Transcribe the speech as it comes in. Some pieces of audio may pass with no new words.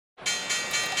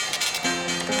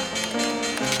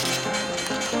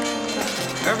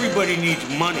Everybody needs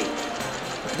money.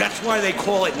 That's why they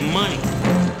call it money.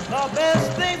 The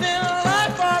best things in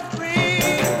life are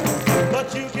free,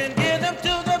 but you can give them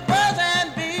to the birds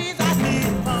and bees. I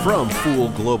need money. From Fool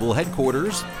Global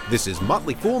Headquarters, this is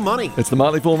Motley Fool Money. It's the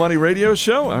Motley Fool Money radio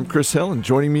show. I'm Chris Hill, and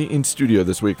joining me in studio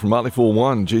this week from Motley Fool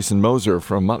One, Jason Moser,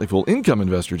 from Motley Fool Income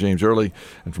Investor, James Early,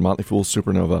 and from Motley Fool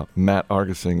Supernova, Matt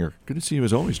Argesinger. Good to see you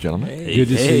as always, gentlemen. Hey, good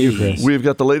to see you, Chris. We've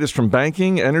got the latest from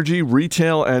banking, energy,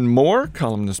 retail, and more.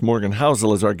 Columnist Morgan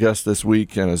Housel is our guest this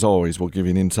week, and as always, we'll give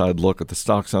you an inside look at the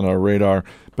stocks on our radar.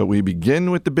 But we begin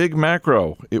with the big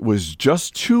macro. It was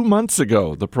just 2 months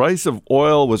ago. The price of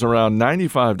oil was around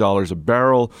 $95 a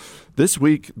barrel. This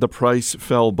week, the price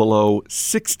fell below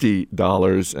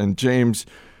 $60. And James,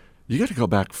 you got to go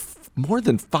back more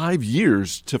than 5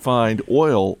 years to find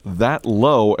oil that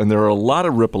low, and there are a lot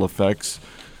of ripple effects.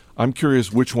 I'm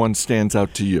curious which one stands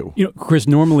out to you. You know, Chris,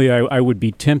 normally I would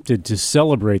be tempted to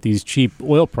celebrate these cheap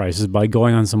oil prices by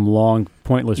going on some long,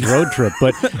 pointless road trip.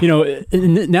 But, you know,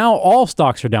 now all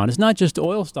stocks are down. It's not just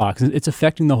oil stocks. It's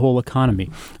affecting the whole economy.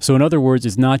 So in other words,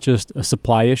 it's not just a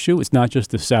supply issue. It's not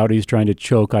just the Saudis trying to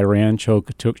choke Iran, choke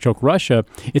Russia.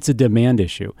 It's a demand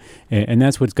issue. And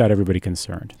that's what's got everybody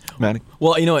concerned. Matty?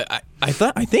 Well, you know, I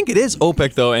think it is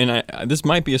OPEC, though, and this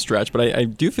might be a stretch, but I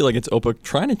do feel like it's OPEC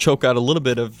trying to choke out a little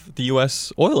bit of the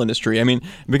U.S. oil industry. I mean,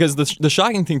 because the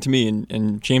shocking thing to me,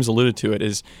 and James alluded to it,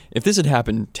 is if this had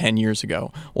happened 10 years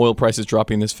ago, oil prices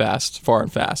dropping this far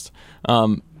and fast,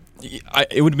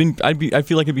 it would have been. I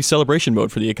feel like it'd be celebration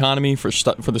mode for the economy, for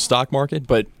the stock market.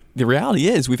 But the reality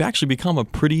is, we've actually become a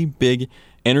pretty big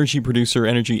energy producer,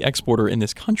 energy exporter in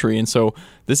this country, and so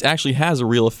this actually has a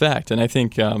real effect. And I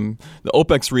think the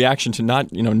OPEC's reaction to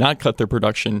not cut their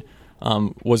production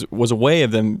was a way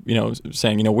of them,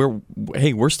 saying,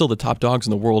 we're still the top dogs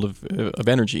in the world of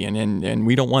energy, and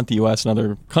we don't want the U.S. and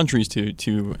other countries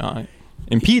to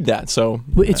impede that. So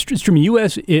it's true.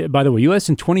 U.S. By the way, U.S.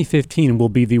 in 2015 will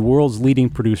be the world's leading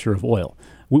producer of oil.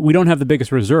 We don't have the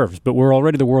biggest reserves, but we're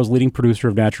already the world's leading producer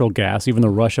of natural gas, even though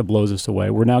Russia blows us away.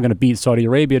 We're now going to beat Saudi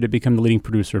Arabia to become the leading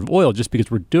producer of oil just because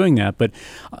we're doing that. But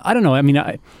I don't know. I mean,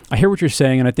 I hear what you're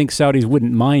saying, and I think Saudis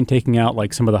wouldn't mind taking out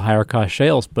like some of the higher cost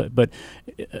shales. But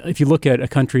if you look at a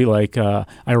country like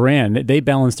Iran, they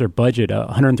balance their budget at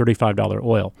 $135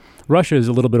 oil. Russia is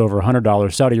a little bit over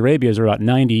 $100. Saudi Arabia is about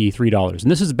 $93. And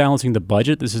this is balancing the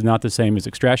budget. This is not the same as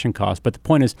extraction costs. But the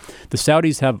point is, the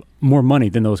Saudis have more money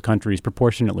than those countries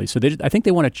proportionately. So I think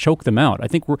they want to choke them out. I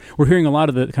think we're hearing a lot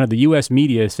of the U.S.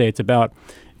 media say it's about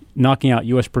knocking out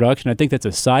U.S. production. I think that's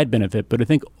a side benefit. But I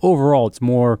think overall it's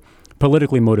more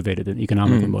politically motivated than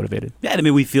economically motivated. Yeah, I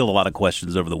mean, we field a lot of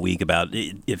questions over the week about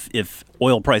if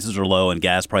oil prices are low and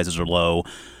gas prices are low,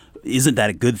 isn't that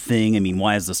a good thing? I mean,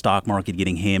 why is the stock market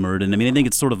getting hammered? And I mean, I think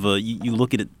it's sort of you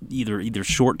look at it either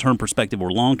short-term perspective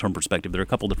or long-term perspective. There are a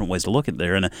couple different ways to look at it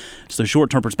there. And so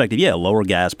short-term perspective, yeah, lower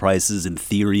gas prices in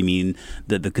theory mean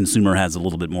that the consumer has a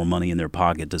little bit more money in their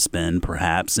pocket to spend,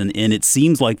 perhaps. And it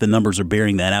seems like the numbers are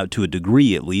bearing that out to a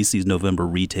degree, at least. These November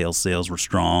retail sales were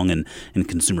strong and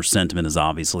consumer sentiment is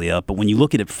obviously up. But when you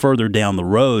look at it further down the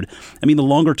road, I mean, the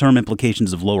longer-term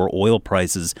implications of lower oil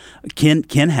prices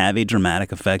can have a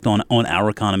dramatic effect on our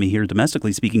economy here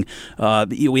domestically speaking.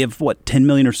 We have 10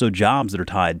 million or so jobs that are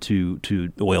tied to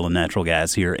oil and natural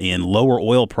gas here, and lower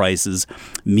oil prices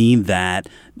mean that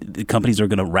the companies are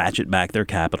going to ratchet back their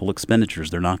capital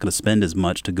expenditures. They're not going to spend as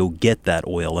much to go get that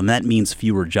oil, and that means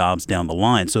fewer jobs down the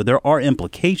line. So there are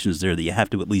implications there that you have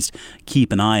to at least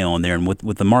keep an eye on there. And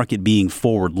with the market being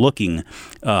forward-looking,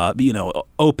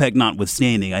 OPEC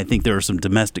notwithstanding, I think there are some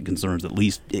domestic concerns that at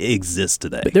least exist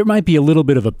today. But there might be a little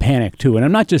bit of a panic, too. And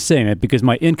I'm not just saying it because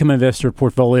my income investor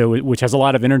portfolio, which has a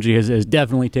lot of energy, has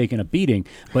definitely taken a beating.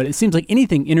 But it seems like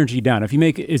anything energy down, if you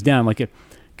make it is down, like a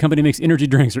company makes energy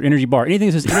drinks or energy bar, anything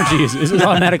that says energy is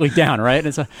automatically down, right?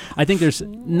 And so I think there's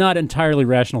not entirely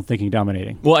rational thinking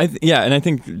dominating. Well, and I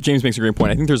think James makes a great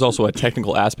point. I think there's also a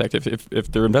technical aspect.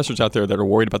 If there are investors out there that are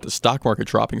worried about the stock market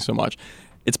dropping so much,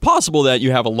 it's possible that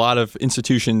you have a lot of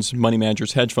institutions, money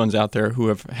managers, hedge funds out there who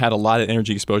have had a lot of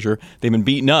energy exposure. They've been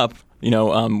beaten up,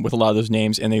 with a lot of those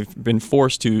names, and they've been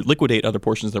forced to liquidate other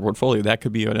portions of their portfolio. That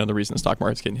could be another reason the stock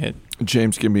market's getting hit.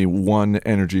 James, give me one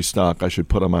energy stock I should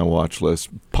put on my watch list,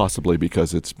 possibly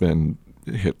because it's been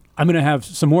hit. I'm going to have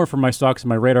some more for my stocks on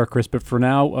my radar, Chris, but for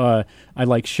now, I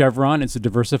like Chevron. It's a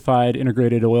diversified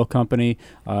integrated oil company.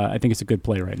 I think it's a good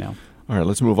play right now. All right,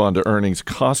 let's move on to earnings.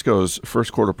 Costco's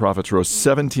first quarter profits rose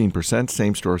 17%,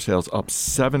 same-store sales up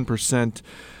 7%.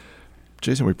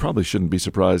 Jason, we probably shouldn't be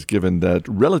surprised given that,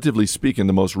 relatively speaking,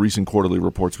 the most recent quarterly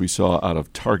reports we saw out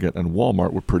of Target and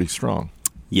Walmart were pretty strong.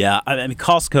 Yeah, I mean,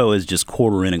 Costco is just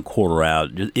quarter in and quarter out.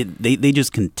 They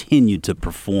just continue to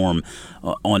perform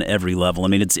on every level. I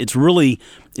mean, it's really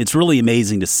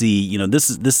amazing to see. You know, this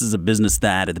is a business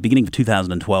that at the beginning of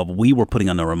 2012 we were putting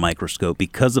under a microscope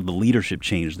because of the leadership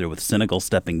change there with Senegal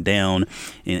stepping down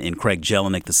and Craig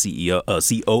Jelinek,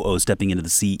 the COO, stepping into the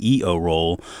CEO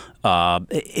role.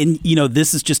 And you know,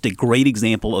 this is just a great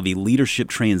example of a leadership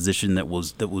transition that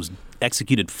was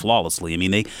executed flawlessly. I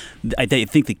mean, I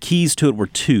think the keys to it were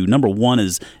two. Number one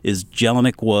is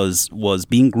Jelinek was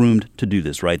being groomed to do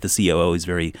this, right? The COO, he's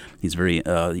very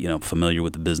familiar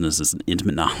with the business, has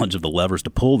intimate knowledge of the levers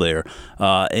to pull there.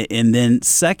 And then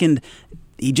second,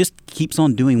 he just keeps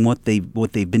on doing what they've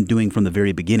been doing from the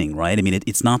very beginning, right? I mean,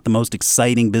 it's not the most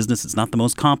exciting business. It's not the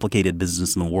most complicated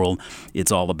business in the world.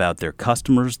 It's all about their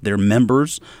customers, their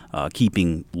members,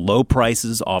 keeping low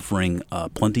prices, offering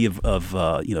plenty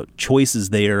of choices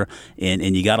there,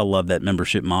 and you got to love that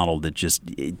membership model that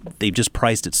they've just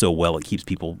priced it so well it keeps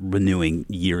people renewing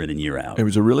year in and year out. It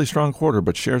was a really strong quarter,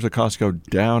 but shares of Costco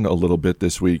down a little bit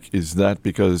this week. Is that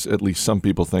because at least some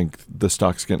people think the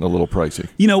stock's getting a little pricey?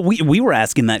 You know, we were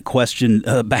asking that question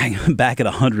back at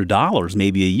 $100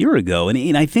 maybe a year ago,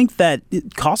 and I think that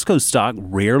Costco stock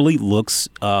rarely looks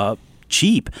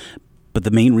cheap. But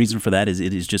the main reason for that is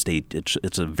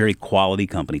it's a very quality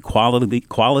company,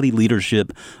 quality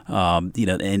leadership,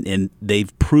 and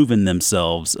they've proven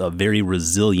themselves very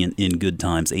resilient in good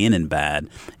times and in bad,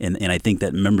 and I think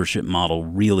that membership model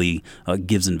really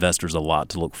gives investors a lot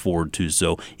to look forward to.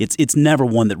 So it's never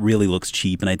one that really looks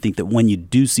cheap, and I think that when you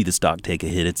do see the stock take a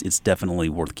hit, it's definitely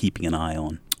worth keeping an eye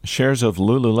on. Shares of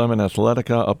Lululemon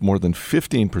Athletica up more than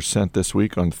 15% this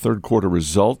week on third quarter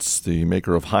results. The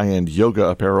maker of high-end yoga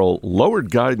apparel lowered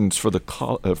guidance for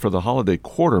the holiday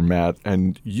quarter, Matt,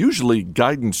 and usually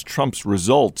guidance trumps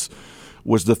results.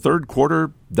 Was the third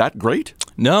quarter that great?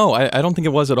 No, I don't think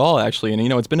it was at all, actually. And,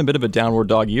 it's been a bit of a downward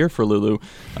dog year for Lulu.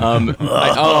 Come on.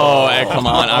 All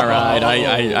right.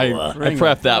 I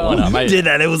prepped that one up. You did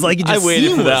that. It was like you just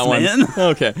waited for that one. Man.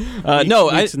 Okay.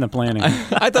 Weeks in the planning.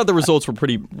 I thought the results were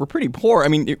pretty poor. I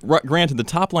mean, granted, the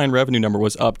top line revenue number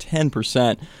was up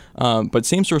 10%, but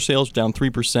same-store sales were down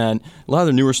 3%. A lot of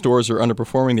the newer stores are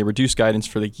underperforming. They reduced guidance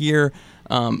for the year.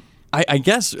 I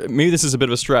guess maybe this is a bit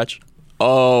of a stretch.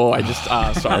 Oh,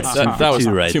 sorry. That was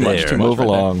too much. Move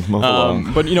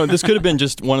along. But, this could have been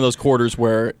just one of those quarters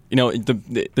where,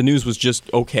 the news was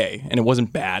just okay and it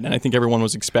wasn't bad. And I think everyone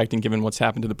was expecting, given what's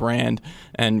happened to the brand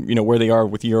and, where they are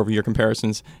with year-over-year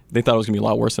comparisons, they thought it was going to be a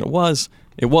lot worse than it was.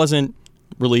 It wasn't.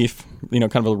 Relief,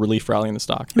 kind of a relief rally in the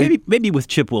stock. Maybe with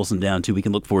Chip Wilson down, too, we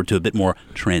can look forward to a bit more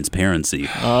transparency.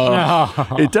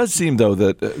 It does seem, though,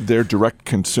 that their direct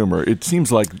consumer, it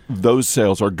seems like those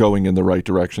sales are going in the right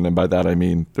direction, and by that I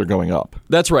mean they're going up.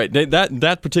 That's right.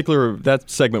 That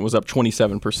segment was up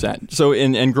 27%. So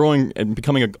and growing and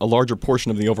becoming a larger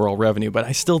portion of the overall revenue. But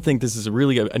I still think this is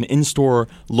really an in-store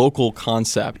local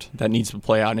concept that needs to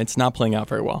play out, and it's not playing out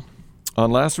very well. On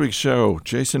last week's show,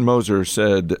 Jason Moser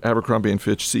said Abercrombie &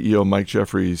 Fitch CEO Mike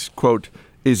Jeffries, quote,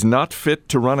 is not fit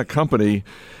to run a company.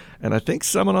 And I think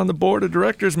someone on the board of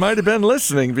directors might have been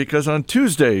listening because on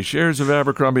Tuesday, shares of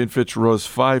Abercrombie & Fitch rose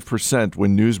 5%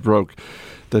 when news broke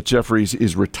that Jeffries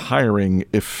is retiring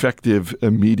effective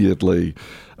immediately.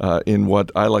 In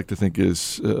what I like to think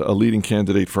is a leading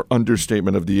candidate for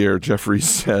understatement of the year, Jeffries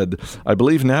said, I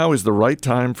believe now is the right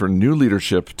time for new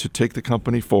leadership to take the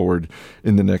company forward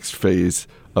in the next phase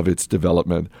of its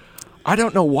development. I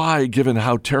don't know why, given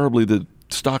how terribly the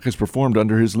stock has performed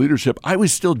under his leadership, I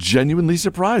was still genuinely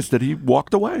surprised that he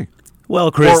walked away. Well,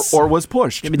 Chris. Or was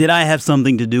pushed. I mean, did I have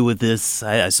something to do with this?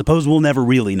 I suppose we'll never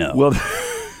really know. Well,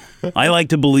 I like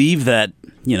to believe that,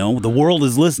 the world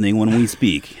is listening when we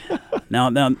speak. Now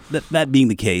that being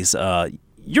the case,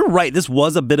 you're right. This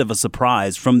was a bit of a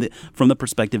surprise from the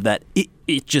perspective that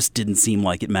it just didn't seem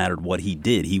like it mattered what he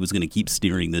did. He was going to keep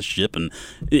steering this ship and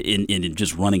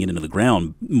just running it into the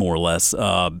ground, more or less.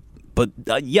 But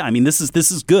I mean, this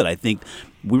is good. I think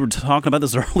we were talking about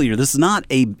this earlier. This is not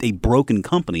a broken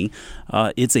company.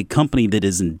 It's a company that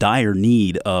is in dire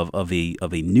need of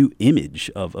a new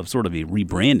image, of sort of a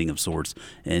rebranding of sorts.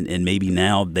 And maybe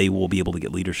now they will be able to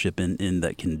get leadership in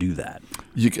that can do that.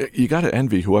 You got to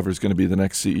envy whoever's going to be the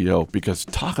next CEO, because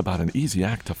talk about an easy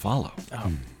act to follow.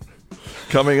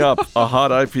 Coming up, a hot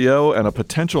IPO and a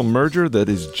potential merger that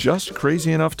is just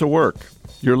crazy enough to work.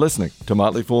 You're listening to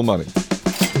Motley Fool Money.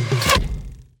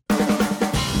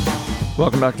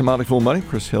 Welcome back to Motley Fool Money.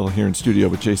 Chris Hill here in studio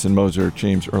with Jason Moser,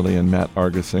 James Early, and Matt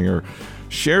Argesinger.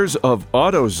 Shares of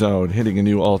AutoZone hitting a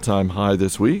new all-time high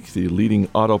this week. The leading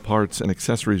auto parts and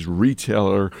accessories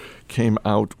retailer came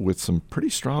out with some pretty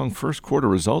strong first quarter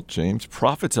results, James.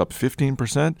 Profits up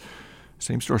 15%.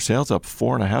 Same-store sales up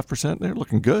 4.5%. They're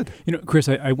looking good. You know, Chris,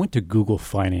 I went to Google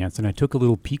Finance and I took a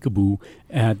little peekaboo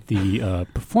at the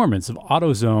performance of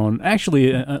AutoZone.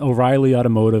 Actually, O'Reilly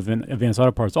Automotive and Advanced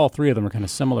Auto Parts, all three of them are kind of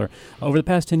similar. Over the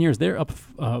past 10 years, they're up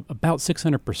about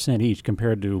 600% each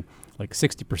compared to like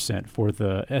 60% for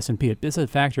the S&P. It's a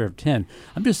factor of 10.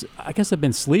 I guess I've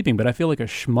been sleeping, but I feel like a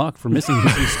schmuck for missing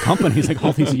these companies like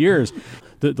all these years.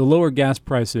 The lower gas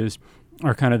prices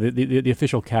are kind of the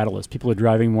official catalyst. People are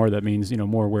driving more. That means,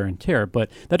 more wear and tear. But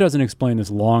that doesn't explain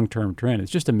this long-term trend.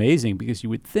 It's just amazing because you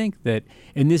would think that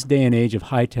in this day and age of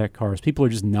high-tech cars, people are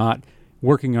just not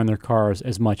working on their cars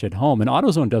as much at home. And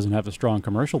AutoZone doesn't have a strong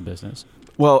commercial business.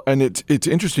 Well, and it's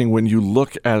interesting when you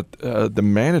look at the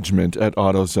management at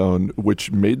AutoZone,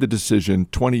 which made the decision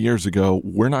 20 years ago,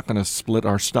 we're not going to split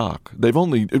our stock. They've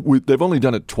only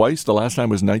done it twice. The last time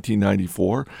was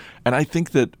 1994, and I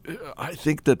think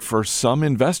that for some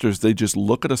investors, they just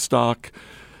look at a stock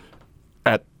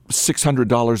at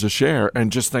 $600 a share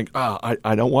and just think, I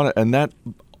don't want it, and that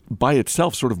by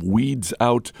itself sort of weeds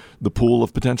out the pool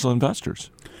of potential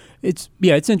investors. It's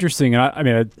interesting. I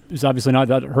mean, it's obviously not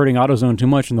hurting AutoZone too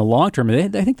much in the long term. I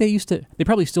think they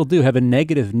probably still do have a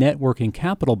negative net working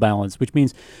capital balance, which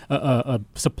means a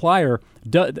supplier,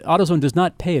 AutoZone does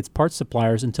not pay its parts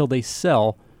suppliers until they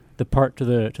sell the part to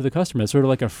the customer. It's sort of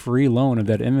like a free loan of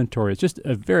that inventory. It's just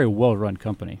a very well-run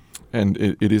company. And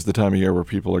it is the time of year where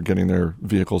people are getting their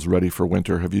vehicles ready for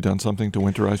winter. Have you done something to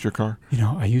winterize your car?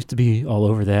 I used to be all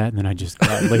over that, and then I just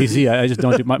got lazy. I just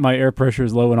don't do my air pressure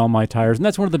is low in all my tires. And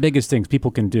that's one of the biggest things people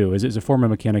can do as a former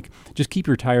mechanic. Just keep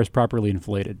your tires properly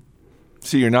inflated.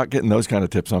 See, you're not getting those kind of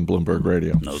tips on Bloomberg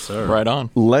Radio. No, sir. Right on.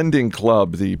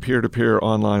 LendingClub, the peer-to-peer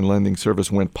online lending service,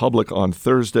 went public on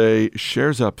Thursday.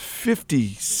 Shares up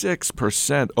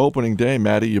 56% opening day.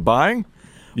 Maddie, you buying?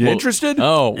 You interested?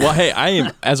 Oh, well, hey, I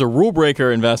am, as a rule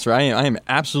breaker investor, I am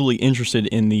absolutely interested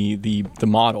in the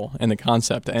model and the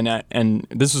concept. And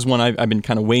this is one I've been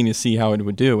kind of waiting to see how it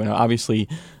would do. And obviously,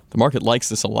 the market likes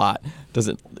this a lot.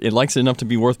 It likes it enough to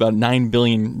be worth about $9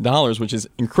 billion, which is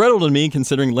incredible to me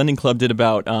considering LendingClub did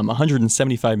about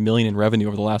 $175 million in revenue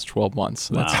over the last 12 months.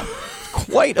 So that's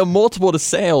quite a multiple to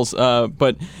sales.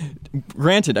 But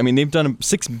granted, I mean, they've done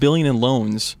 $6 billion in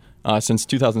loans since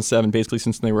 2007, basically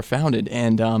since they were founded.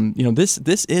 And, this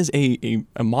is a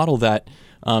model that,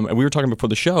 we were talking before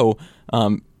the show,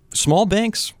 small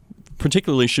banks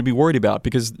particularly should be worried about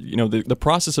because, the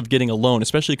process of getting a loan,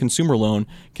 especially a consumer loan,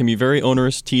 can be very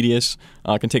onerous, tedious,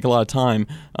 can take a lot of time.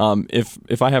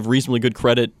 If I have reasonably good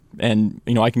credit and,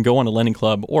 I can go on to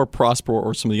LendingClub or Prosper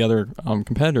or some of the other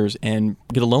competitors and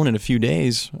get a loan in a few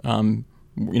days,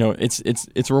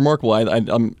 it's remarkable. I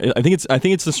think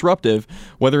it's disruptive.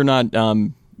 Whether or not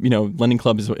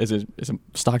LendingClub is a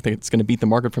stock that's going to beat the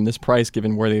market from this price,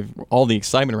 given where all the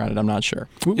excitement around it, I'm not sure.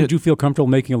 Would you feel comfortable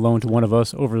making a loan to one of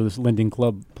us over this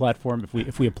LendingClub platform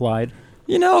if we applied?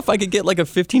 If I could get like a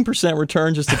 15%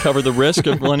 return just to cover the risk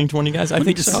of lending to one of you guys, I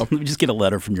think so. Let me just get a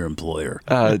letter from your employer.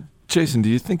 Jason, do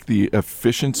you think the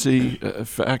efficiency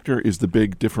factor is the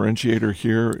big differentiator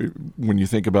here? When you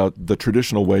think about the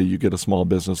traditional way you get a small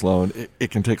business loan,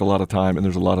 it can take a lot of time and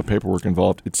there's a lot of paperwork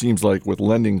involved. It seems like with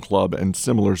LendingClub and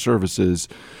similar services,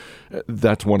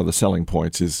 that's one of the selling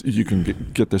points is you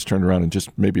can get this turned around in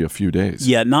just maybe a few days.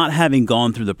 Yeah, not having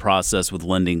gone through the process with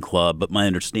LendingClub, but my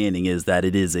understanding is that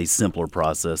it is a simpler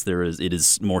process. It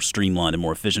is more streamlined and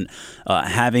more efficient.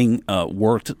 Having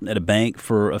worked at a bank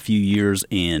for a few years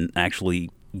and actually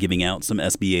giving out some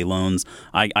SBA loans,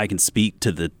 I can speak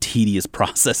to the tedious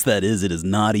process that is. It is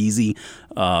not easy,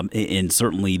 and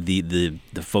certainly the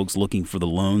folks looking for the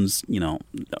loans,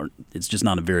 it's just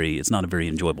not a very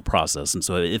enjoyable process. And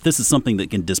so, if this is something that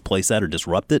can displace that or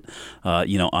disrupt it,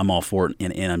 I'm all for it,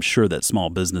 and I'm sure that small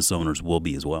business owners will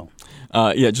be as well.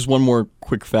 Just one more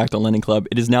quick fact on LendingClub: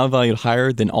 it is now valued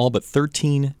higher than all but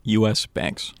 13 U.S.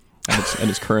 banks at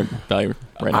its current value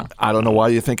right now. I don't know why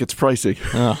you think it's pricey.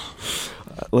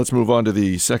 Let's move on to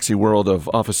the sexy world of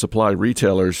office supply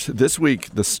retailers. This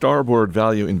week, the Starboard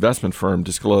Value Investment Firm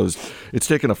disclosed it's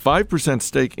taken a 5%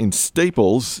 stake in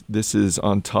Staples. This is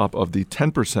on top of the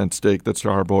 10% stake that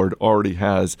Starboard already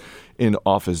has in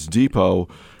Office Depot.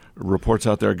 Reports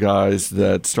out there, guys,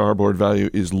 that Starboard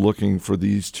Value is looking for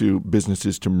these two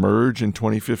businesses to merge in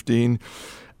 2015.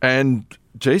 And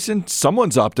Jason,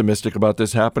 someone's optimistic about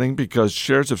this happening because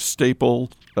shares of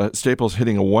Staples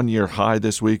hitting a one-year high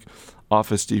this week.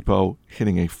 Office Depot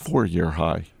hitting a 4-year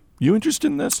high. You interested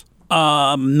in this?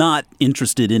 I'm not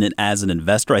interested in it as an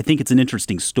investor. I think it's an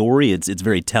interesting story. It's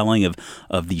very telling of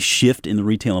the shift in the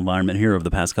retail environment here over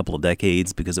the past couple of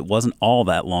decades, because it wasn't all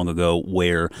that long ago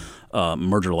where a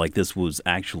merger like this was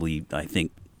actually, I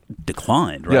think,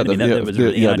 declined, right? Yeah,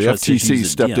 the FTC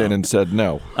stepped in and said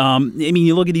no. I mean,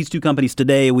 you look at these two companies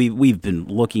today, we've been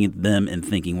looking at them and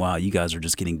thinking, wow, you guys are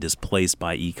just getting displaced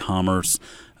by e-commerce.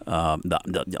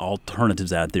 The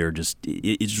alternatives out there, it's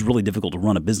just really difficult to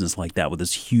run a business like that with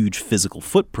this huge physical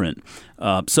footprint.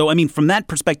 So, I mean, from that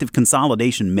perspective,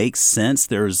 consolidation makes sense.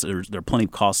 There are plenty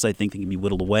of costs, I think, that can be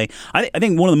whittled away. I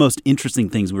think one of the most interesting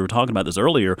things, we were talking about this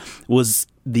earlier, was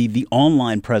the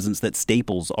online presence that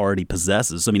Staples already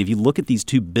possesses. I mean, if you look at these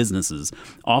two businesses,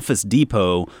 Office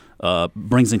Depot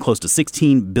brings in close to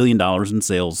 $16 billion in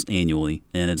sales annually,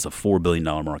 and it's a $4 billion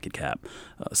market cap.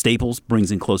 Staples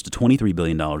brings in close to $23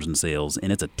 billion in sales,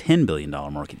 and it's a $10 billion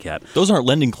market cap. Those aren't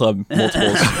LendingClub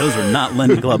multiples. Those are not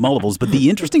LendingClub multiples. But the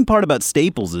interesting part about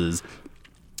Staples is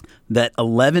that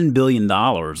 $11 billion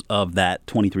of that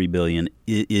 $23 billion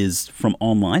is from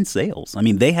online sales. I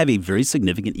mean, they have a very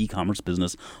significant e-commerce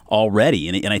business already,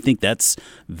 and I think that's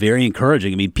very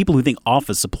encouraging. I mean, people who think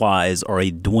office supplies are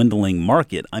a dwindling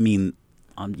market, I mean,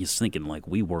 I'm just thinking, like,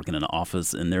 we work in an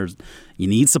office and you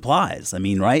need supplies. I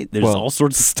mean, right? There's all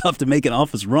sorts of stuff to make an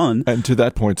office run. And to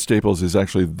that point, Staples is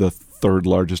actually the third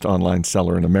largest online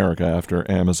seller in America after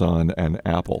Amazon and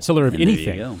Apple. Seller of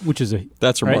anything, which is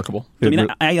that's remarkable. Right? I mean,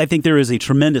 I think there is a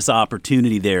tremendous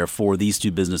opportunity there for these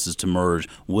two businesses to merge,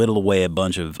 whittle away a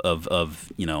bunch of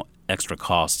extra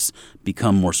costs,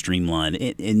 become more streamlined,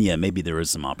 and yeah, maybe there is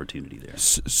some opportunity there.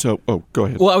 So, go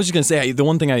ahead. Well, I was just going to say, the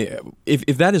one thing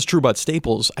if that is true about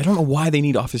Staples, I don't know why they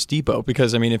need Office Depot,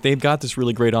 because, I mean, if they've got this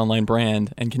really great online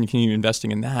brand and can continue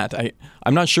investing in that,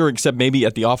 I'm not sure, except maybe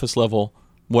at the office level,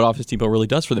 what Office Depot really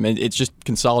does for them. It's just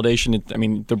consolidation. If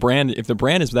the brand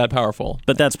is that powerful.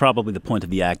 But that's probably the point of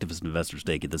the activist investor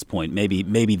stake at this point.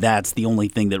 Maybe that's the only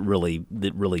thing that really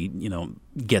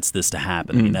gets this to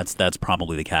happen. I mean, that's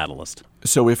probably the catalyst.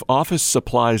 So if office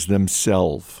supplies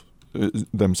themselves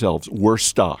were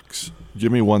stocks,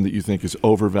 give me one that you think is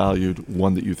overvalued,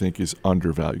 one that you think is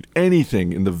undervalued.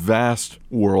 Anything in the vast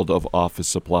world of office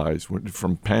supplies,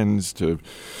 from pens to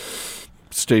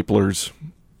staplers.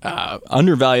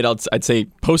 Undervalued, I'd say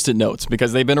Post-it notes,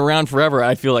 because they've been around forever.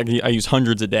 I feel like I use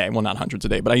hundreds a day. Well, not hundreds a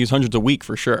day, but I use hundreds a week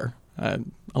for sure.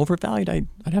 Overvalued,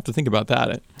 I'd have to think about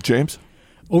that. James?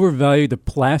 Overvalued, the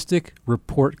plastic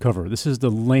report cover. This is the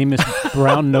lamest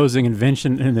brown-nosing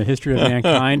invention in the history of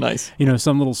mankind. Nice.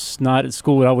 Some little snot at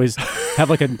school would always have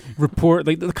like a report.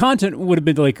 Like the content would have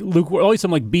been like always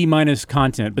some like B-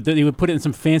 content, but then they would put it in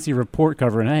some fancy report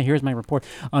cover, and hey, here's my report.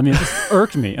 I mean, it just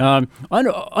irked me.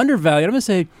 Undervalued, I'm going to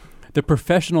say the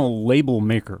professional label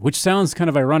maker, which sounds kind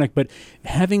of ironic, but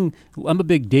I'm a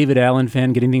big David Allen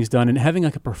fan, getting things done, and having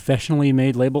like a professionally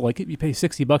made label, like you pay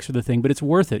 $60 for the thing, but it's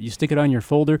worth it. You stick it on your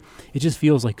folder, it just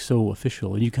feels like so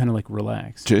official, and you kind of like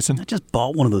relax. Jason? I just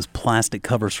bought one of those plastic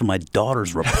covers for my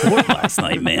daughter's report last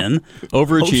night, man.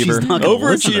 Overachiever.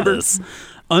 Overachiever.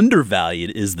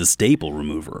 Undervalued is the staple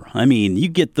remover. I mean, you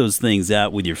get those things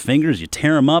out with your fingers, you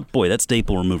tear them up. Boy, that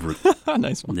staple remover.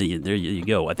 Nice one. There you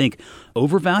go. I think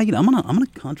overvalued. I'm gonna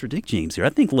contradict James here. I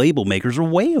think label makers are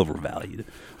way overvalued.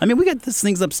 I mean, we got these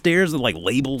things upstairs with like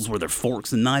labels where they're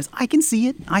forks and knives. I can see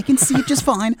it just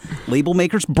fine. Label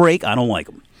makers break. I don't like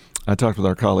them. I talked with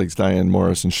our colleagues Diane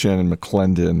Morris and Shannon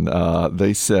McClendon.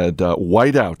 They said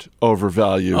whiteout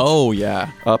overvalued. Oh, yeah.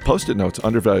 Post-it notes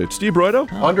undervalued. Steve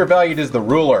Broido? Undervalued is the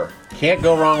ruler. Can't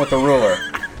go wrong with the ruler.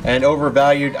 And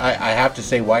overvalued, I have to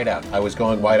say whiteout. I was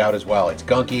going whiteout as well. It's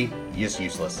gunky, just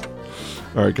useless.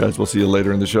 All right, guys, we'll see you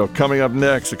later in the show. Coming up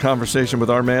next, a conversation with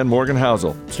our man, Morgan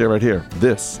Housel. Stay right here.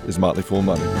 This is Motley Fool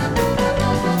Money.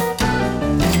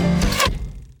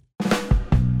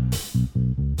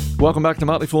 Welcome back to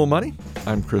Motley Fool Money.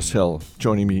 I'm Chris Hill.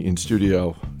 Joining me in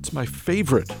studio, it's my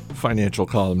favorite financial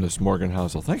columnist, Morgan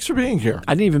Housel. Thanks for being here.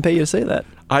 I didn't even pay you to say that.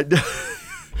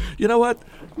 You know what?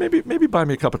 Maybe buy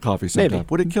me a cup of coffee sometime. Maybe.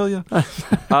 Would it kill you?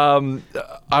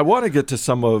 I want to get to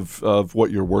some of what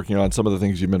you're working on, some of the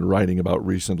things you've been writing about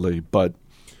recently, but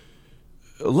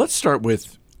let's start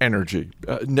with energy.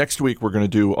 Next week, we're going to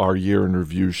do our year in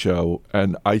review show,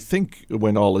 and I think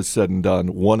when all is said and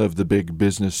done, one of the big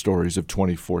business stories of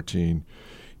 2014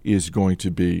 is going to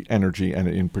be energy, and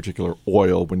in particular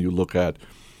oil. When you look at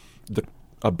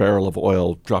a barrel of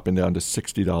oil dropping down to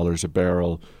 $60 a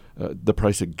barrel, the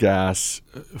price of gas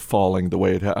falling the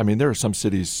way it has. I mean, there are some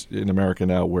cities in America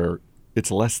now where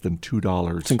it's less than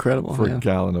 $2 it's incredible, for a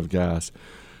gallon of gas.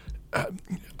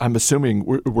 I'm assuming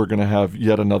we're going to have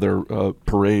yet another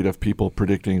parade of people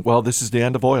predicting, well, this is the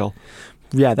end of oil.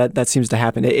 Yeah, that seems to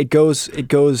happen. It goes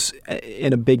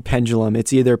in a big pendulum.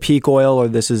 It's either peak oil or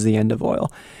this is the end of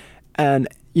oil. And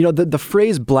the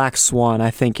phrase black swan, I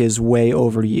think, is way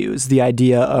overused. The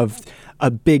idea of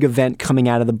a big event coming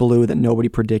out of the blue that nobody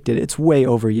predicted, it's way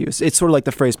overused. It's sort of like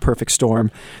the phrase perfect storm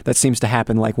that seems to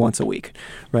happen like once a week,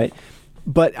 right?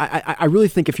 But I really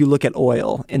think if you look at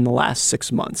oil in the last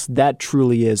 6 months, that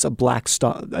truly is a black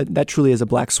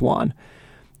swan.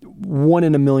 1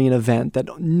 in a million event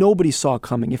that nobody saw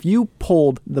coming. If you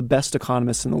polled the best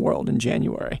economists in the world in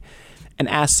January and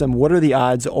asked them what are the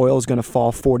odds oil is going to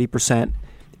fall 40%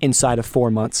 inside of 4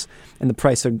 months and the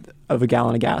price of a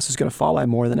gallon of gas is going to fall by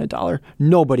more than $1,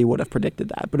 nobody would have predicted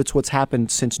that. But it's what's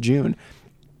happened since June.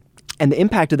 And the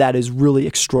impact of that is really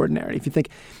extraordinary. If you think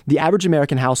the average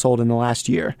American household in the last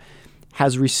year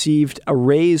has received a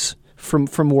raise from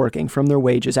working, from their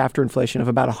wages after inflation of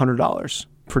about $100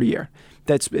 per year.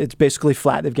 It's basically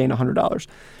flat. They've gained $100.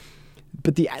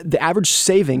 But the average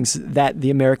savings that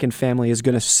the American family is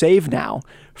going to save now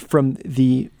from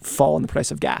the fall in the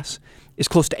price of gas is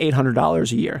close to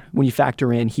 $800 a year when you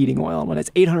factor in heating oil. And when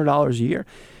it's $800 a year.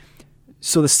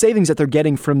 So the savings that they're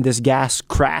getting from this gas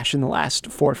crash in the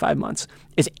last 4 or 5 months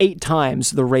is 8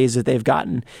 times the raise that they've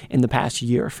gotten in the past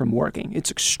year from working. It's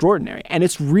extraordinary. And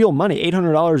it's real money.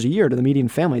 $800 a year to the median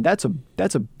family. That's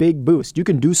a big boost. You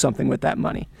can do something with that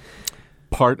money.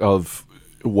 Part of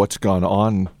what's gone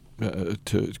on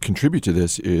to contribute to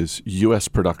this is U.S.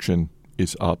 production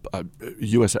is up.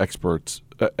 U.S. exports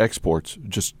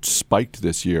just spiked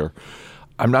this year.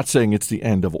 I'm not saying it's the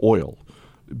end of oil,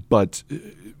 but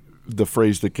the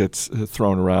phrase that gets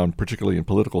thrown around, particularly in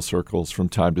political circles from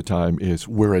time to time, is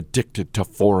we're addicted to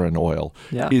foreign oil.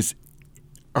 Yeah.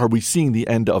 Are we seeing the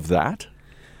end of that?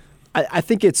 I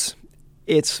think it's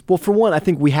well, for one, I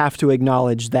think we have to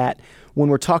acknowledge that when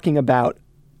we're talking about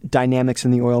dynamics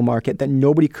in the oil market that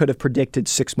nobody could have predicted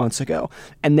 6 months ago,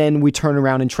 and then we turn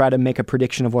around and try to make a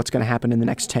prediction of what's going to happen in the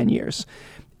next 10 years,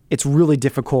 it's really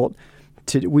difficult.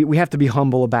 We have to be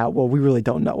humble about, well, we really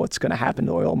don't know what's going to happen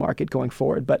to the oil market going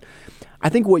forward. But I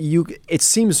think it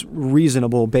seems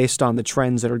reasonable based on the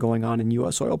trends that are going on in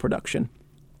U.S. oil production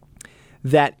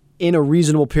that in a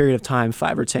reasonable period of time,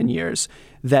 5 or 10 years,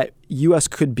 that U.S.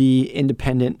 could be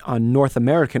independent on North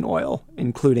American oil,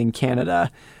 including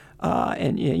Canada,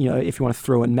 and if you want to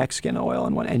throw in Mexican oil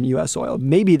and U.S. oil,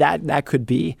 maybe that could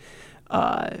be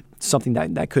something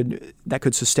that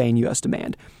could sustain U.S.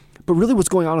 demand. But really what's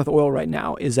going on with oil right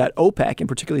now is that OPEC, and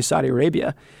particularly Saudi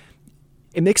Arabia,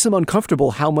 it makes them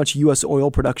uncomfortable how much U.S. oil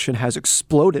production has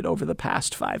exploded over the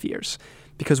past 5 years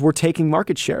because we're taking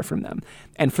market share from them.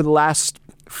 And for the last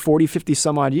 40, 50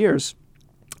 some odd years,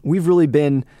 we've really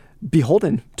been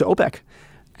beholden to OPEC.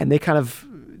 And they kind of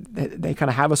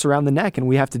have us around the neck, and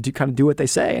we have to do what they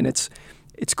say. And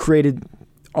it's created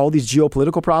all these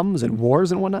geopolitical problems and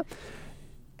wars and whatnot.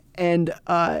 And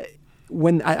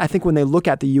I think when they look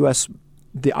at the U.S.,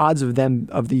 the odds of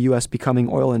the U.S. becoming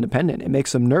oil independent, it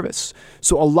makes them nervous.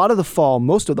 So most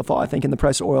of the fall, I think, in the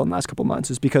price of oil in the last couple of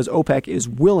months is because OPEC is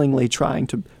willingly trying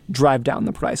to drive down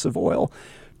the price of oil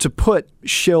to put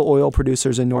shale oil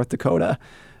producers in North Dakota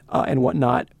and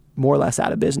whatnot more or less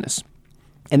out of business.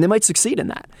 And they might succeed in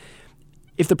that.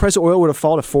 If the price of oil were to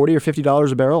fall to $40 or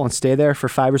 $50 a barrel and stay there for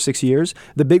 5 or 6 years,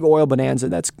 the big oil bonanza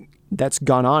that's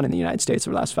gone on in the United States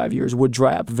over the last 5 years would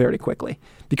dry up very quickly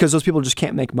because those people just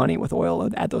can't make money with oil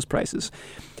at those prices.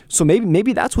 So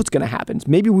maybe that's what's going to happen.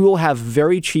 Maybe we will have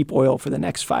very cheap oil for the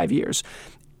next 5 years.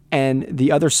 And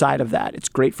the other side of that, it's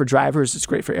great for drivers, it's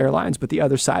great for airlines, but the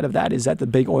other side of that is that the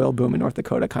big oil boom in North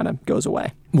Dakota kind of goes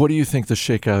away. What do you think the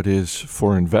shakeout is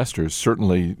for investors?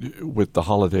 Certainly with the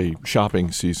holiday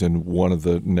shopping season, one of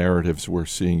the narratives we're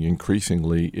seeing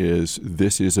increasingly is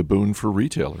this is a boon for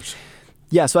retailers.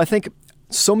 Yeah, so I think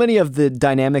so many of the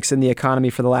dynamics in the economy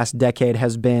for the last decade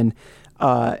has been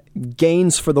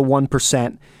gains for the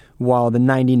 1% while the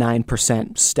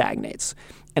 99% stagnates.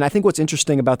 And I think what's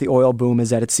interesting about the oil boom is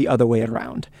that it's the other way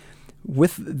around.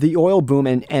 With the oil boom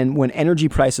and when energy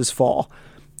prices fall,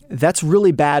 that's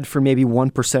really bad for maybe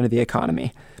 1% of the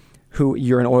economy. Who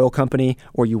you're an oil company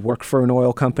or you work for an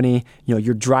oil company,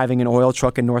 you're driving an oil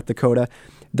truck in North Dakota.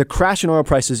 The crash in oil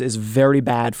prices is very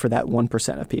bad for that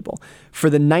 1% of people. For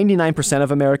the 99%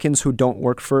 of Americans who don't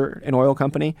work for an oil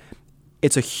company,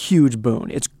 it's a huge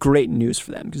boon. It's great news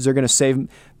for them because they're going to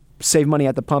save money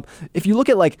at the pump. If you look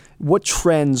at what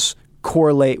trends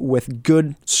correlate with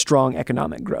good, strong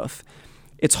economic growth,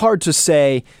 it's hard to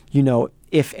say,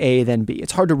 if A, then B.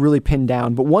 It's hard to really pin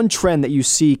down. But one trend that you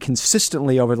see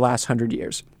consistently over the last 100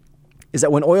 years is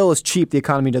that when oil is cheap, the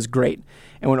economy does great.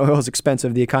 And when oil is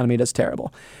expensive, the economy does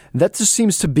terrible. That just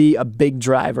seems to be a big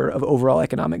driver of overall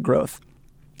economic growth.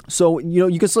 So,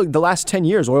 you can look, the last 10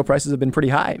 years, oil prices have been pretty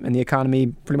high and the economy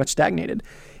pretty much stagnated.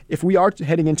 If we are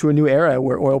heading into a new era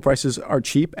where oil prices are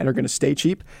cheap and are going to stay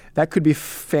cheap, that could be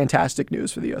fantastic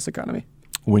news for the U.S. economy.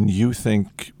 When you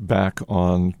think back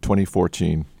on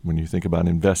 2014, when you think about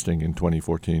investing in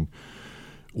 2014,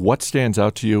 what stands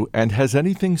out to you, and has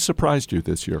anything surprised you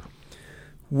this year?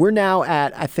 We're now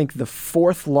at, I think, the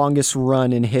fourth longest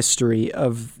run in history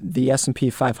of the S&P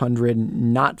 500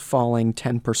 not falling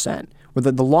 10%. Or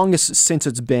the longest since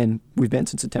we've been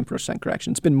since a 10%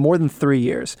 correction. It's been more than 3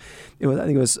 years. I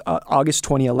think it was August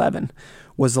 2011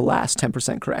 was the last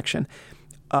 10% correction.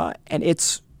 And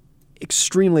it's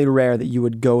extremely rare that you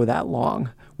would go that long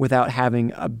without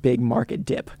having a big market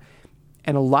dip.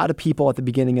 And a lot of people at the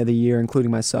beginning of the year,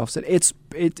 including myself, said it's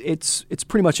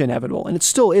pretty much inevitable. And it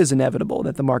still is inevitable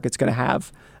that the market's going to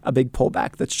have a big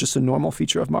pullback. That's just a normal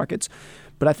feature of markets.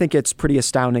 But I think it's pretty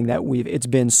astounding that it's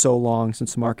been so long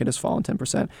since the market has fallen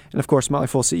 10%. And of course, Motley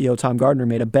Fool CEO Tom Gardner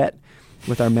made a bet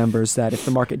with our members that if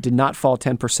the market did not fall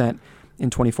 10% in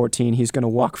 2014, he's going to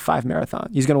walk 5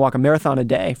 marathons. He's going to walk a marathon a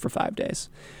day for 5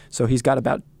 days. So he's got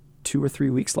about 2 or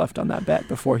 3 weeks left on that bet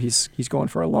before he's going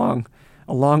for a long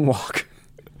walk.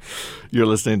 You're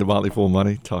listening to Motley Fool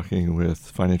Money, talking with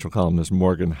financial columnist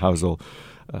Morgan Housel.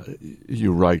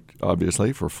 You write,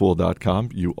 obviously, for Fool.com.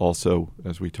 You also,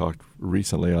 as we talked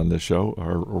recently on this show,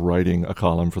 are writing a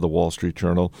column for the Wall Street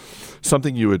Journal.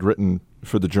 Something you had written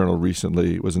for the Journal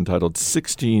recently was entitled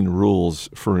 16 Rules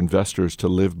for Investors to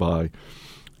Live By.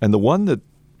 And the one that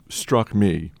struck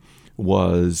me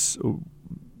was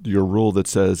your rule that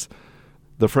says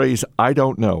the phrase, I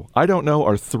don't know. I don't know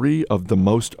are 3 of the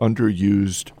most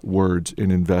underused words in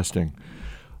investing.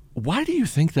 Why do you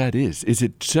think that is? Is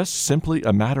it just simply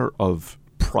a matter of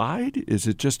pride? Is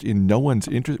it just in no one's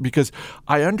interest? Because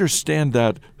I understand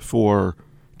that for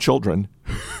children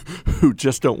who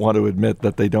just don't want to admit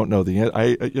that they don't know the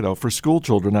answer. For school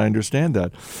children, I understand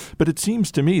that. But it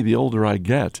seems to me the older I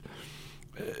get,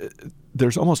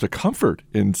 there's almost a comfort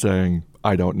in saying,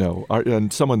 I don't know.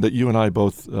 And someone that you and I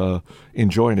both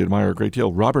enjoy and admire a great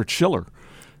deal, Robert Shiller.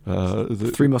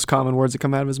 The 3 most common words that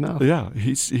come out of his mouth. Yeah,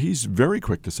 he's very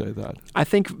quick to say that. I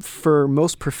think for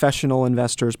most professional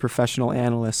investors, professional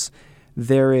analysts,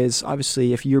 there is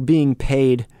obviously, if you're being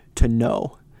paid to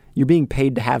know, you're being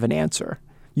paid to have an answer.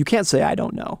 You can't say, I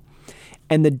don't know.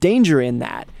 And the danger in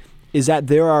that is that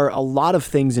there are a lot of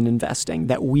things in investing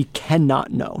that we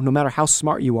cannot know. No matter how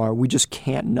smart you are, we just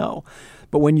can't know.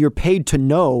 But when you're paid to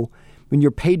know, when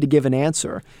you're paid to give an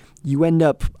answer, you end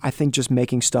up, I think, just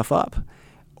making stuff up.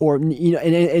 Or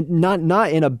and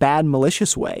not in a bad,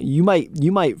 malicious way. You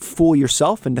might fool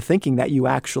yourself into thinking that you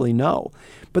actually know.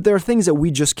 But there are things that we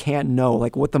just can't know,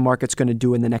 like what the market's going to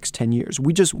do in the next 10 years.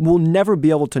 We'll never be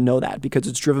able to know that because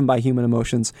it's driven by human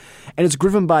emotions. And it's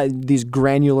driven by these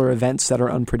granular events that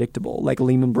are unpredictable, like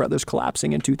Lehman Brothers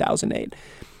collapsing in 2008.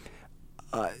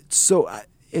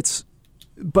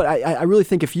 But I really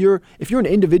think if you're an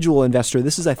individual investor,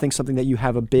 this is, I think, something that you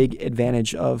have a big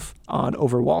advantage of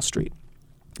over Wall Street.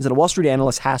 Is that a Wall Street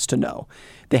analyst has to know.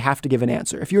 They have to give an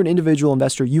answer. If you're an individual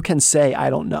investor, you can say, I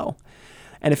don't know.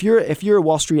 And if you're a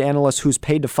Wall Street analyst who's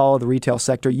paid to follow the retail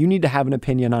sector, you need to have an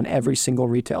opinion on every single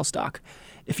retail stock.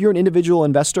 If you're an individual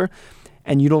investor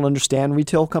and you don't understand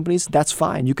retail companies, that's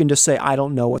fine. You can just say, I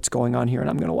don't know what's going on here and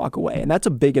I'm going to walk away. And that's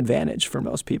a big advantage for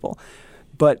most people.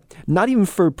 But not even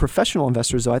for professional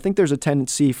investors, though. I think there's a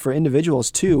tendency for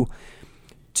individuals to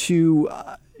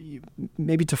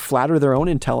maybe to flatter their own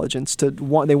intelligence. They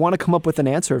want to come up with an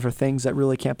answer for things that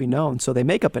really can't be known. So they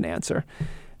make up an answer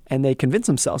and they convince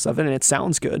themselves of it, and it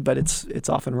sounds good, but it's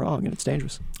often wrong and it's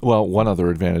dangerous. Well, one other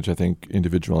advantage I think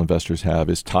individual investors have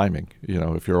is timing.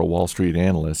 If you're a Wall Street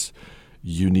analyst,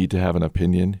 you need to have an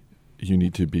opinion. You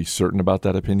need to be certain about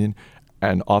that opinion.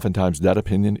 And oftentimes that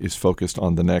opinion is focused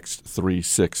on the next 3,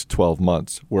 6, 12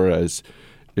 months. Whereas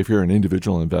if you're an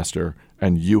individual investor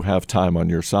and you have time on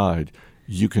your side,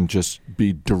 you can just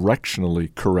be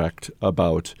directionally correct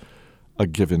about a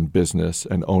given business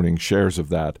and owning shares of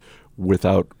that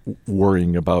without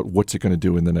worrying about what's it going to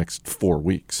do in the next 4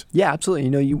 weeks. Yeah,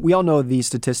 absolutely. We all know these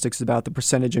statistics about the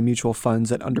percentage of mutual funds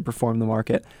that underperform the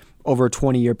market. Over a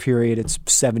 20-year period, it's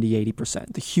 70,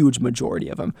 80%. The huge majority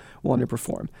of them will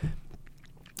underperform.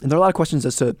 And there are a lot of questions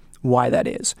as to why that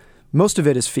is. Most of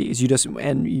it is fees.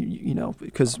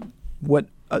 Because what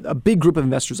a big group of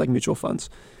investors like mutual funds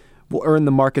will earn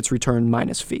the market's return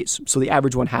minus fees. So the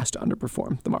average one has to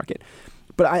underperform the market.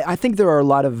 But I think there are a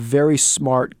lot of very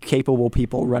smart, capable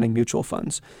people running mutual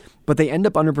funds. But they end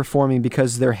up underperforming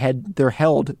because they're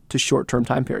held to short-term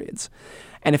time periods.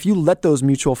 And if you let those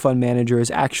mutual fund managers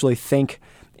actually think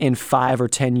in 5 or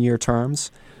 10-year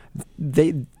terms,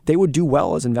 they would do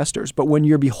well as investors. But when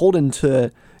you're beholden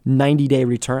to 90-day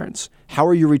returns, how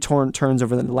are your returns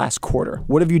over the last quarter?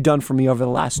 What have you done for me over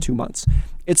the last 2 months?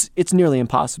 It's nearly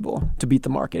impossible to beat the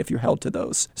market if you're held to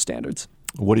those standards.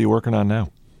 What are you working on now?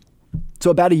 So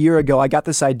about a year ago, I got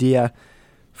this idea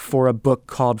for a book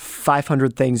called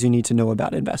 500 Things You Need to Know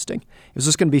About Investing. It was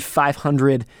just going to be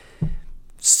 500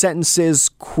 sentences,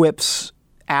 quips,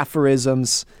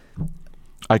 aphorisms.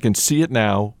 I can see it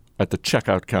now at the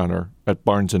checkout counter at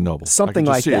Barnes & Noble. Something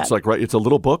like that. It's like, right, it's a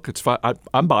little book. It's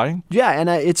I'm buying. Yeah, and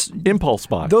it's impulse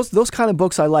buy. Those kind of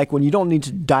books I like when you don't need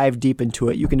to dive deep into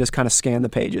it. You can just kind of scan the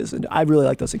pages, and I really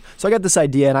like those things. So I got this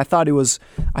idea, and I thought it was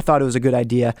a good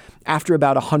idea. After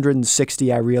about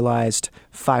 160, I realized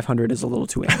 500 is a little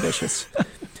too ambitious.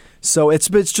 So it's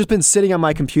just been sitting on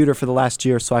my computer for the last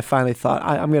year. So I finally thought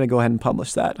I'm going to go ahead and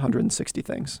publish that 160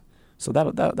 things. So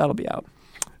that'll be out.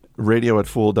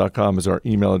 radio@fool.com is our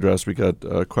email address. We got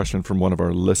a question from one of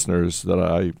our listeners that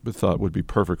I thought would be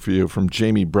perfect for you, from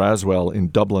Jamie Braswell in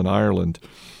Dublin, Ireland,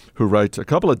 who writes, a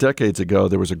couple of decades ago,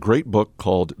 there was a great book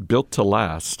called Built to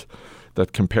Last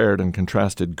that compared and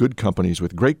contrasted good companies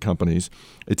with great companies.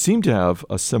 It seemed to have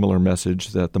a similar message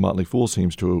that the Motley Fool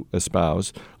seems to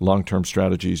espouse: long-term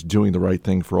strategies, doing the right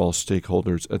thing for all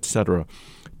stakeholders, etc.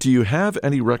 Do you have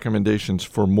any recommendations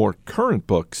for more current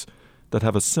books that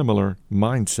have a similar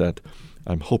mindset?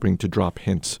 I'm hoping to drop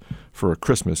hints for a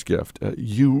Christmas gift.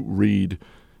 You read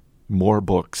more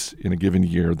books in a given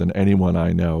year than anyone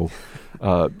I know.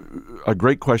 A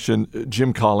great question.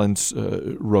 Jim Collins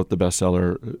wrote the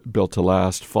bestseller Built to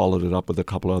Last, followed it up with a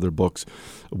couple other books.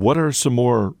 What are some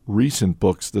more recent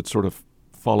books that sort of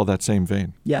follow that same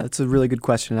vein? Yeah, that's a really good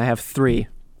question. I have 3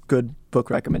 good book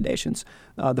recommendations.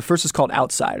 The first is called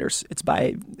Outsiders. It's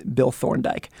by Bill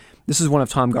Thorndike. This is one of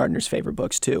Tom Gardner's favorite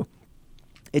books, too.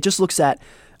 It just looks at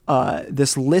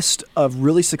this list of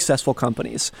really successful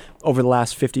companies over the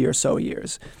last 50 or so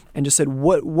years and just said,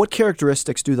 what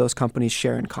characteristics do those companies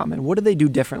share in common? What do they do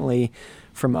differently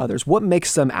from others? What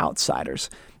makes them outsiders?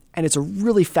 And it's a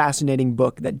really fascinating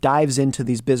book that dives into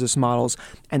these business models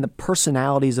and the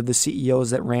personalities of the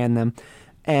CEOs that ran them.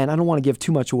 And I don't want to give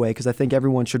too much away because I think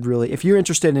everyone should really, if you're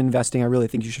interested in investing, I really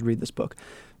think you should read this book.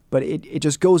 But it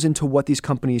just goes into what these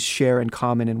companies share in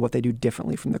common and what they do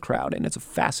differently from the crowd. And it's a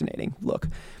fascinating look.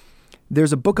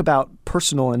 There's a book about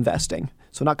personal investing.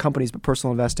 So not companies, but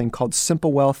personal investing, called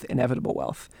Simple Wealth, Inevitable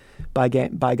Wealth by a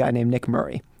guy named Nick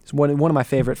Murray. He's one of my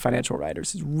favorite financial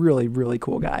writers. He's a really, really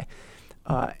cool guy.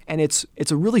 And it's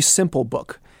a really simple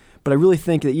book. But I really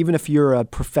think that even if you're a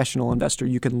professional investor,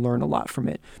 you can learn a lot from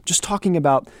it. Just talking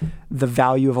about the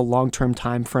value of a long-term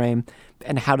time frame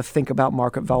and how to think about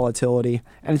market volatility.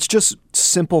 And it's just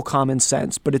simple common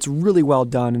sense, but it's really well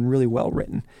done and really well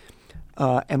written.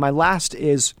 And my last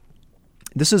is,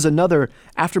 this is another,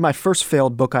 after my first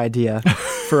failed book idea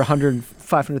for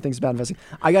 500 Things About Investing,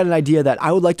 I got an idea that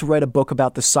I would like to write a book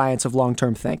about the science of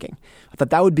long-term thinking. I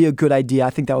thought that would be a good idea. I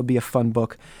think that would be a fun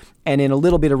book. And in a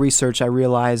little bit of research, I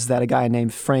realized that a guy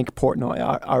named Frank Portnoy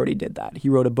already did that. He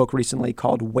wrote a book recently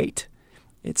called Wait.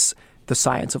 It's the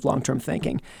science of long-term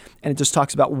thinking. And it just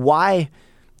talks about why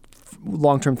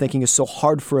long-term thinking is so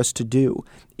hard for us to do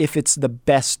if it's the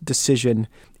best decision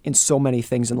in so many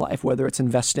things in life, whether it's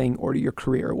investing or your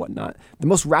career or whatnot. The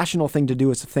most rational thing to do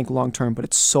is to think long-term, but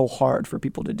it's so hard for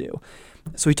people to do.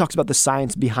 So he talks about the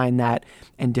science behind that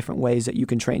and different ways that you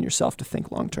can train yourself to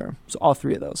think long-term. So all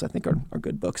 3 of those, I think, are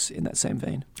good books in that same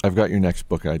vein. I've got your next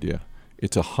book idea.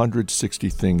 It's 160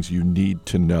 things you need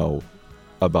to know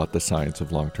about the science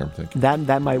of long-term thinking.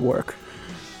 That might work.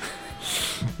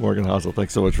 Morgan Housel,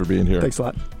 thanks so much for being here. Thanks a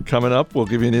lot. Coming up, we'll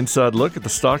give you an inside look at the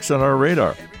stocks on our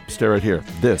radar. Stay right here.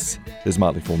 This is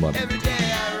Motley Fool Money.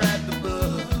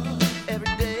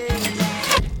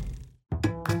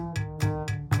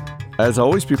 As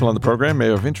always, people on the program may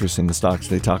have interest in the stocks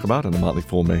they talk about, and the Motley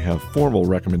Fool may have formal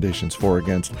recommendations for or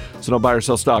against. So don't buy or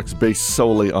sell stocks based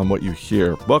solely on what you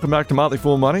hear. Welcome back to Motley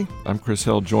Fool Money. I'm Chris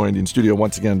Hill, joined in studio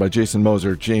once again by Jason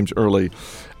Moser, James Early,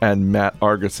 and Matt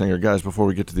Argersinger. Guys, before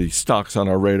we get to the stocks on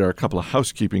our radar, a couple of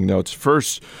housekeeping notes.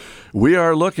 First, we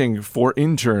are looking for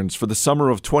interns for the summer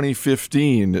of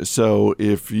 2015. So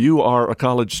if you are a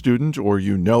college student or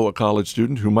you know a college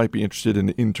student who might be interested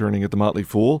in interning at the Motley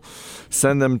Fool,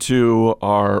 send them to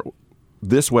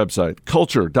this website,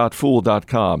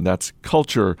 culture.fool.com. That's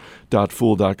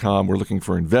culture.fool.com. We're looking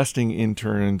for investing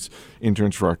interns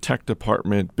for our tech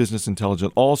department, business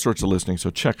intelligence, all sorts of listings, so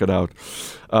check it out.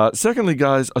 Secondly,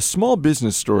 guys, a small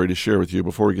business story to share with you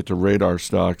before we get to radar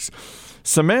stocks.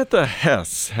 Samantha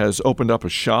Hess has opened up a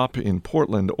shop in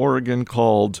Portland, Oregon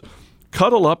called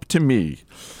Cuddle Up to Me.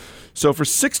 So for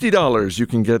 $60, you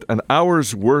can get an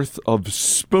hour's worth of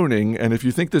spooning. And if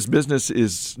you think this business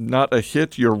is not a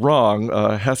hit, you're wrong.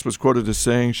 Hess was quoted as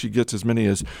saying she gets as many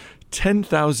as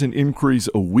 10,000 inquiries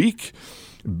a week.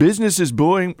 Business is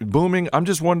booming. I'm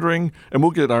just wondering, and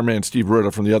we'll get our man Steve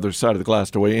Ruta from the other side of the glass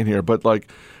to weigh in here, but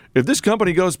like, if this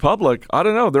company goes public, I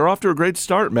don't know. They're off to a great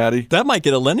start, Maddie. That might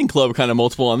get a LendingClub kind of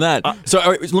multiple on that. So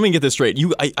all right, let me get this straight.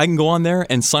 I can go on there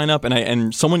and sign up,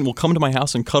 and someone will come to my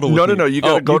house and cuddle with me. No. You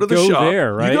got to go to the shop.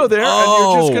 There, right? You go there, and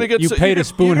you're just going to get. You pay to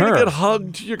spoon her. You're going to get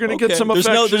hugged. You're going to get some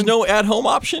affection. There's no at-home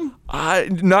option.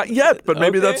 Not yet, but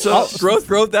maybe that's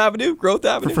Growth Avenue. For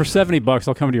 $70,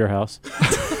 I'll come to your house.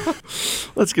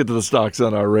 Let's get to the stocks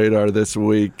on our radar this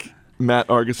week. Matt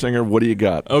Argesinger, what do you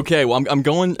got? Okay, well,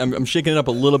 I'm shaking it up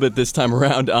a little bit this time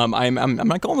around. I'm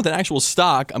not going with an actual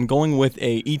stock. I'm going with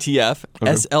a ETF,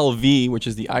 SLV, which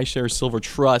is the iShares Silver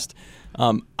Trust.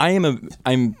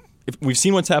 We've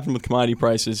seen what's happened with commodity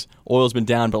prices. Oil's been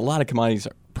down, but a lot of commodities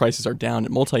prices are down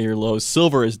at multi-year lows.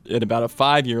 Silver is at about a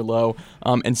 5-year low,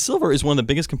 and silver is one of the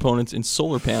biggest components in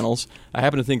solar panels. I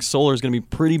happen to think solar is going to be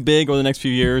pretty big over the next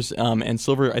few years, and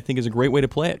silver, I think, is a great way to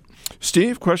play it.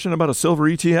 Steve, question about a silver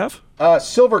ETF?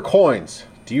 Silver coins.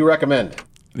 Do you recommend?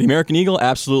 The American Eagle,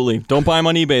 absolutely. Don't buy them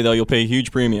on eBay, though. You'll pay a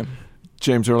huge premium.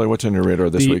 James Early, what's on your radar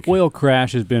this week? The oil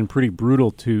crash has been pretty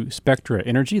brutal to Spectra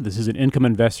Energy. This is an income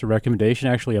investor recommendation,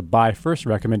 actually a buy first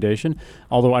recommendation,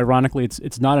 although ironically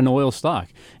it's not an oil stock.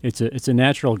 It's a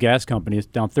natural gas company. It's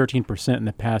down 13% in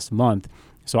the past month.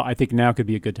 So I think now could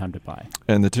be a good time to buy.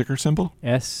 And the ticker symbol?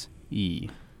 SE.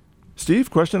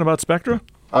 Steve, question about Spectra?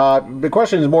 The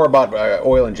question is more about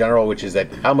oil in general, which is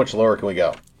that how much lower can we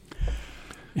go?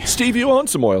 Steve, you own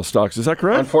some oil stocks, is that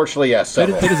correct? Unfortunately, yes. That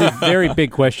is a very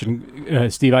big question,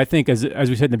 Steve. I think, as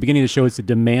we said in the beginning of the show, it's a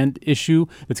demand issue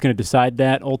that's going to decide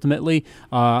that ultimately.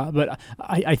 But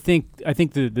I think the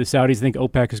Saudis think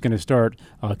OPEC is going to start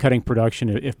cutting production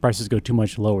if prices go too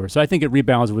much lower. So I think it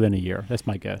rebounds within a year. That's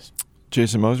my guess.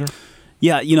 Jason Moser?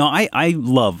 Yeah, I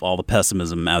love all the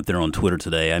pessimism out there on Twitter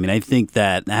today. I mean, I think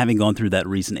that having gone through that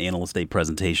recent Analyst Day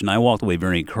presentation, I walked away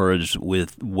very encouraged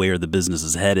with where the business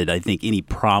is headed. I think any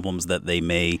problems that they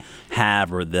may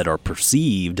have or that are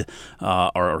perceived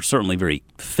are certainly very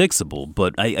fixable.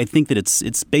 But I think that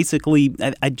it's basically,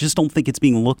 I just don't think it's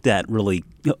being looked at really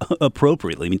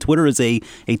appropriately. I mean, Twitter is a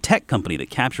tech company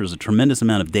that captures a tremendous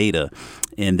amount of data,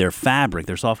 and their fabric,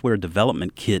 their software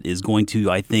development kit is going to,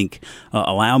 I think,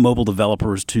 allow mobile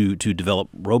developers to develop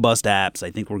robust apps.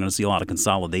 I think we're going to see a lot of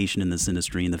consolidation in this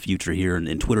industry in the future here,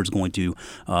 and Twitter's going to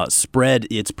spread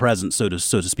its presence, so to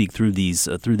speak, through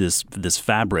this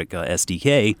fabric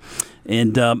SDK.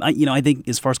 And I think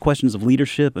as far as questions of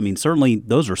leadership, I mean, certainly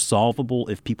those are solvable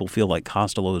if people feel like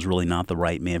Costello is really not the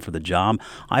right man for the job.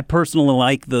 I personally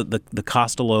like the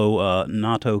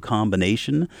Costello-Nato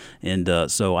combination, and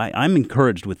so I'm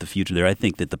encouraged with the future there. I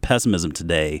think that the pessimism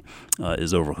today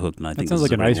is overhooked, and I think this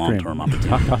is a very long-term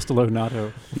opportunity.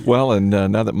 Costello-Nato. Well, and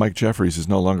now that Mike Jeffries is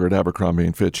no longer at Abercrombie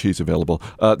and Fitch, he's available.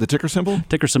 The ticker symbol?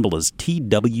 Ticker symbol is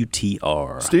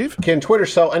TWTR. Steve? Can Twitter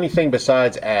sell anything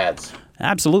besides ads?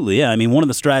 Absolutely, yeah. I mean, one of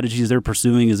the strategies they're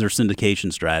pursuing is their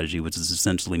syndication strategy, which is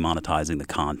essentially monetizing the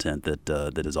content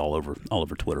that is all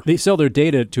over Twitter. They sell their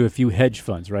data to a few hedge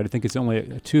funds, right? I think it's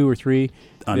only 2 or 3.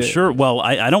 I'm sure. Well,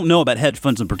 I don't know about hedge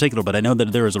funds in particular, but I know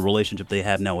that there is a relationship they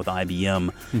have now with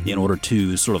IBM in order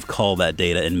to sort of call that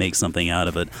data and make something out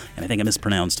of it. And I think I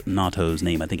mispronounced Nato's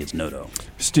name. I think it's Noto.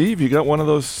 Steve, you got one of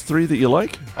those 3 that you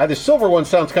like? The silver one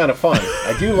sounds kind of fun.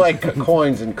 I do like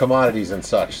coins and commodities and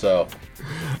such, so...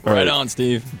 Right on,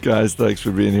 Steve. Guys, thanks for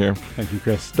being here. Thank you,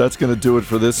 Chris. That's going to do it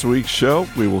for this week's show.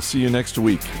 We will see you next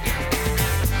week.